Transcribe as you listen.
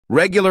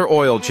Regular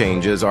oil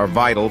changes are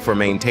vital for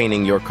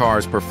maintaining your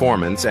car's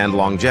performance and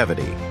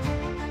longevity.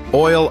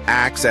 Oil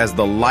acts as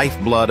the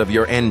lifeblood of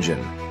your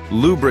engine,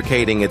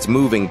 lubricating its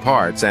moving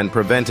parts and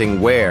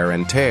preventing wear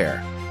and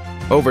tear.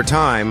 Over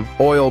time,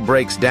 oil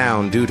breaks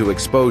down due to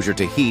exposure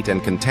to heat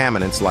and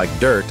contaminants like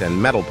dirt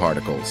and metal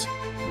particles.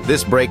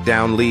 This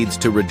breakdown leads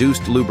to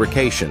reduced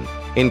lubrication,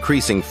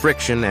 increasing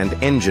friction and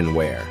engine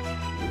wear.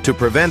 To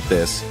prevent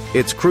this,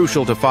 it's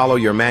crucial to follow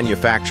your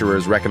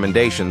manufacturer's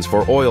recommendations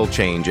for oil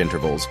change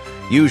intervals,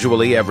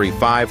 usually every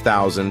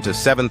 5,000 to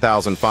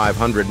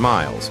 7,500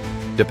 miles,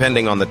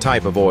 depending on the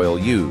type of oil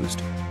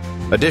used.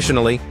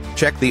 Additionally,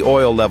 check the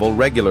oil level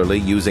regularly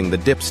using the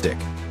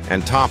dipstick,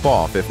 and top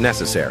off if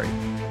necessary.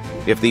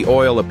 If the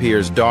oil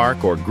appears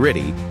dark or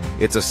gritty,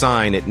 it's a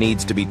sign it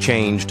needs to be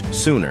changed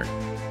sooner.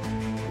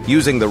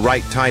 Using the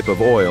right type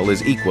of oil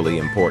is equally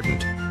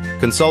important.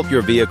 Consult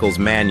your vehicle's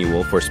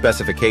manual for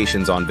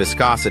specifications on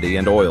viscosity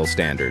and oil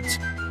standards.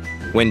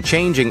 When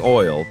changing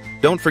oil,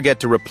 don't forget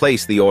to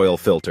replace the oil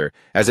filter,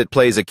 as it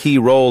plays a key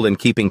role in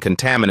keeping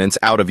contaminants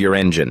out of your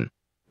engine.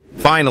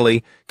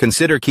 Finally,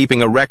 consider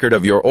keeping a record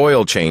of your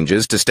oil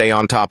changes to stay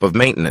on top of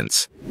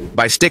maintenance.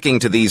 By sticking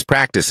to these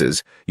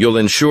practices, you'll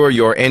ensure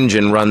your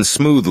engine runs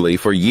smoothly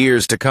for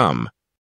years to come.